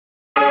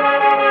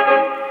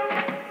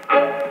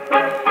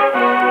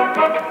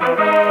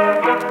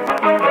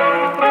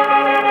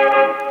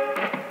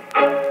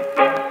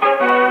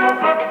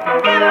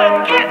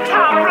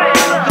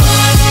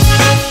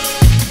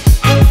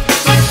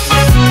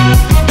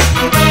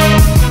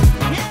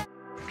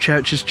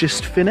church has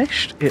just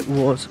finished. It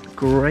was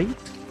great.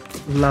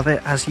 Love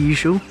it as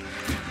usual.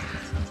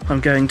 I'm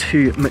going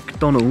to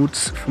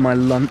McDonald's for my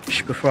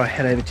lunch before I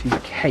head over to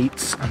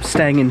Kate's. I'm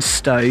staying in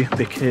Stowe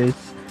because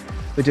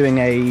we're doing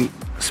a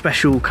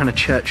special kind of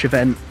church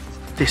event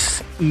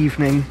this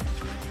evening,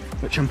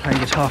 which I'm playing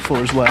guitar for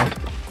as well.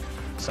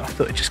 So I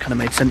thought it just kind of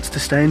made sense to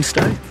stay in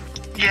Stowe.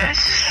 Yes.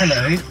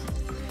 Hello.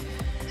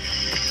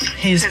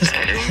 Here's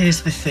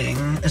the thing.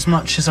 As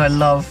much as I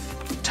love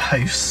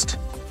toast,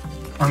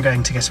 I'm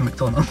going to get a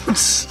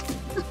McDonald's.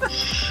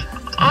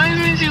 I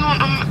really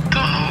want a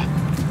McDonald's.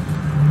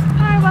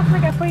 Hi, what can I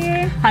get for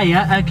you?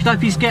 Hiya, could I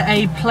please get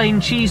a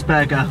plain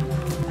cheeseburger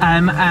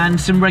and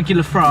some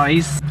regular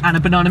fries and a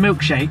banana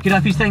milkshake? Could I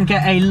please then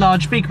get a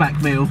large Big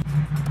Mac meal?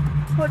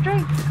 What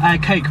drink?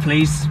 Coke,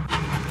 please.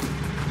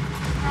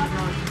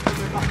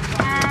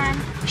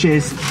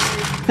 Cheers.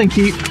 Thank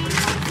you.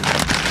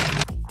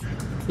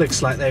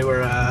 Looks like they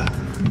were a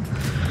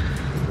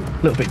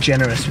little bit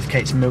generous with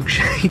Kate's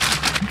milkshake.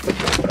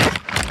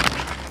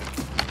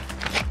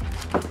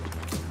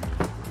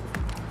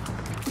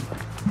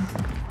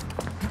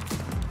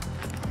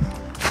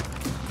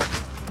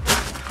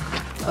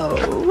 Oh.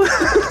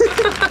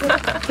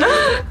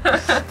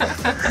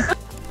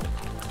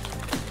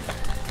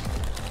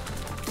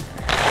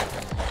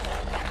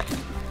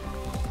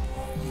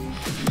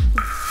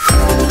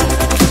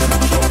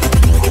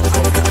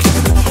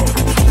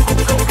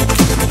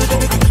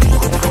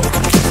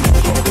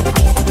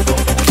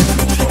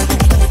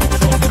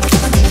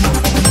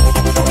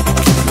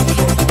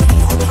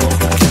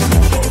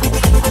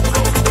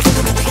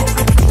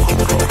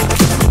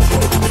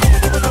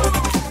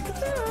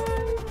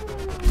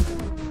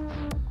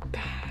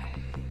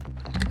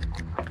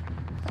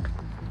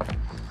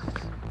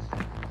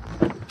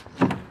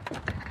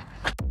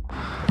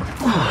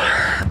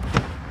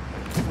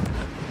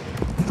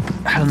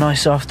 Had a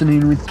nice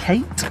afternoon with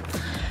Kate.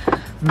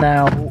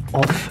 Now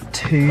off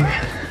to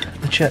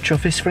the church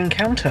office for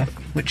Encounter,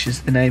 which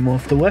is the name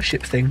of the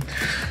worship thing.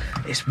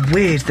 It's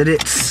weird that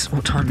it's,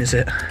 what time is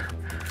it?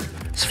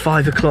 It's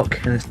 5 o'clock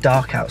and it's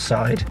dark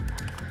outside.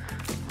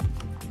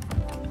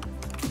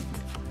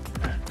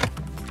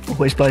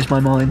 Always blows my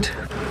mind.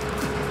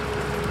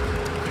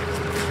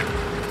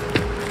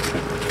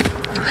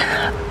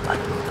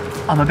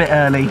 I'm a bit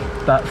early,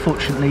 but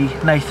fortunately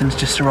Nathan's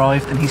just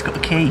arrived and he's got the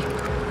key.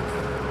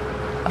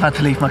 I've had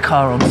to leave my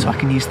car on so I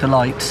can use the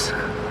lights.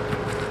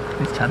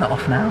 Let's turn that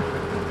off now.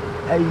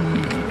 Hey.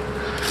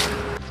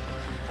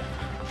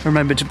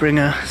 Remember to bring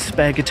a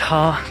spare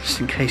guitar just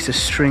in case the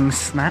string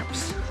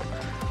snaps.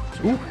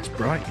 Ooh, it's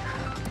bright.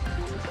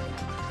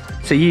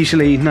 So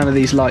usually none of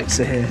these lights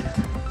are here.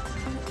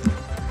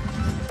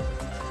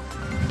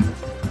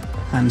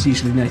 And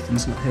usually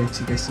Nathan's not here because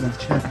he goes to another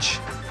church.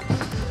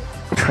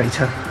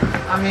 Traitor.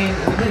 I mean,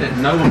 at the minute,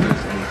 no one goes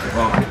to any church.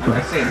 Well,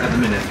 I say it at the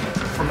minute.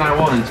 From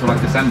now on until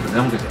like December,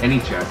 no one goes to any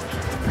church.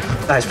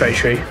 That is very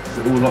true. It's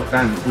all locked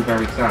down, it's all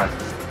very sad.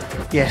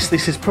 Yes,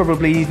 this is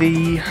probably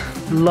the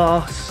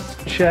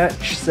last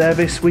church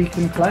service we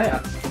can play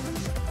at.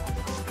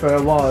 For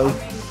a while.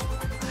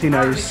 Who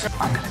knows?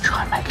 I'm going to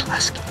try and make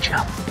Lasky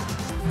jump.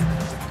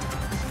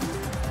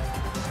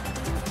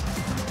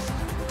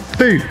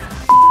 Boo!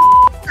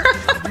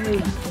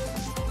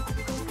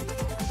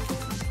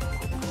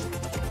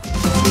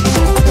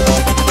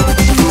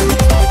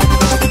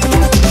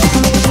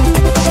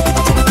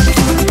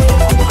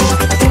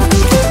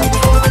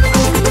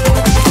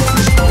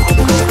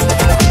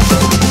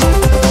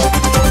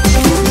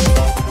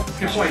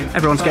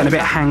 Everyone's getting a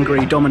bit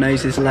hangry.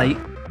 Domino's is late.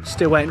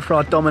 Still waiting for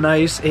our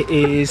Domino's. It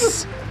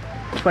is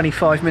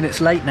 25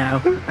 minutes late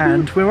now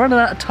and we're running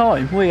out of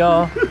time. We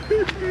are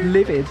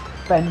livid.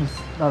 Ben's,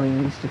 I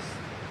mean, he's just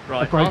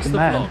a broken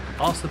man.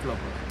 Ask the vlog.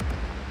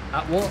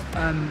 At what,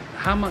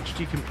 how much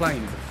do you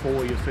complain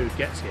before your food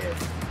gets here?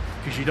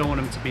 Because you don't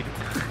want them to be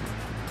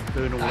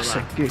doing all of that. That's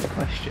a good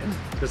question.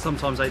 Because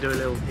sometimes they do a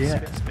little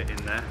spit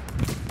in there.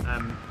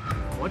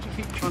 Why do you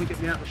keep trying to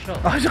get me out of the shop?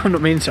 I'm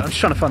not meaning to, I'm just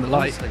trying to find the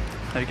light. Honestly.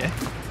 There we go.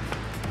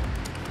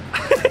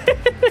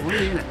 I want to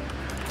be in it.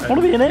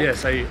 Want to be in it? Yeah,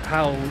 so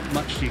how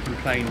much do you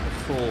complain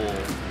before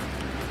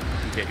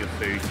you get your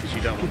food because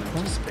you don't want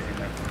them to spit in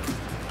there?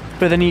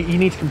 But then you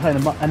need to complain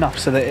enough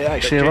so that it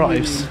actually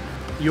arrives.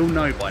 You'll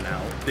know by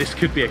now, this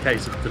could be a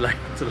case of delaying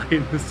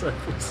the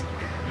service.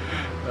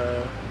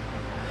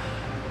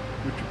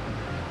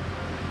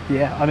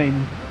 Yeah, I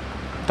mean,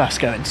 that's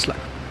going slow.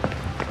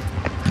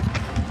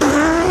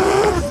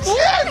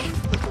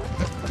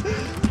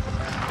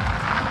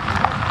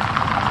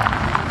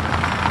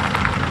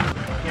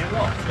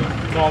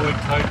 I would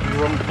take you the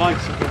wrong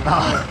place.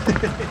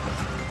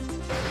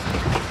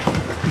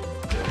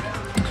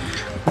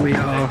 We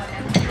are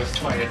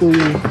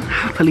all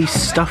happily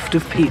stuffed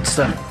of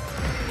pizza.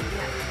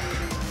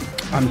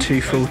 I'm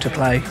too full to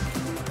play.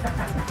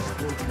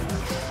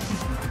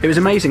 It was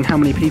amazing how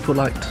many people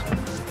liked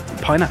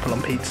pineapple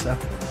on pizza.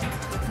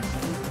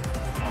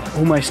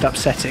 Almost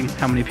upsetting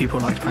how many people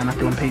liked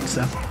pineapple on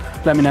pizza.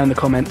 Let me know in the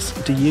comments,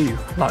 do you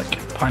like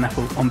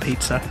pineapple on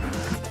pizza?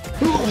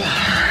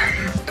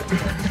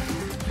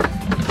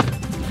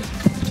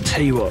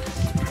 tell you what,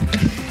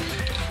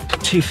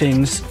 two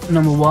things.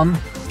 Number one,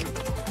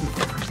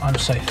 I'm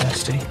so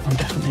thirsty. I'm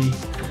definitely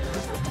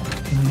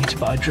gonna need to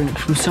buy a drink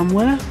from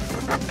somewhere,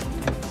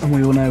 and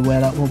we all know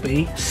where that will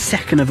be.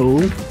 Second of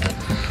all,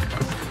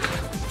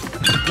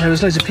 there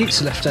was loads of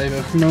pizza left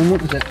over. No one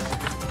wanted it,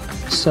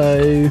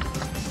 so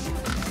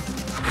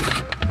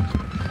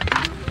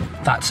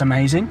that's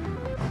amazing.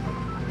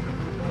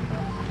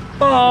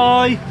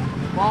 Bye.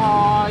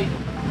 Bye.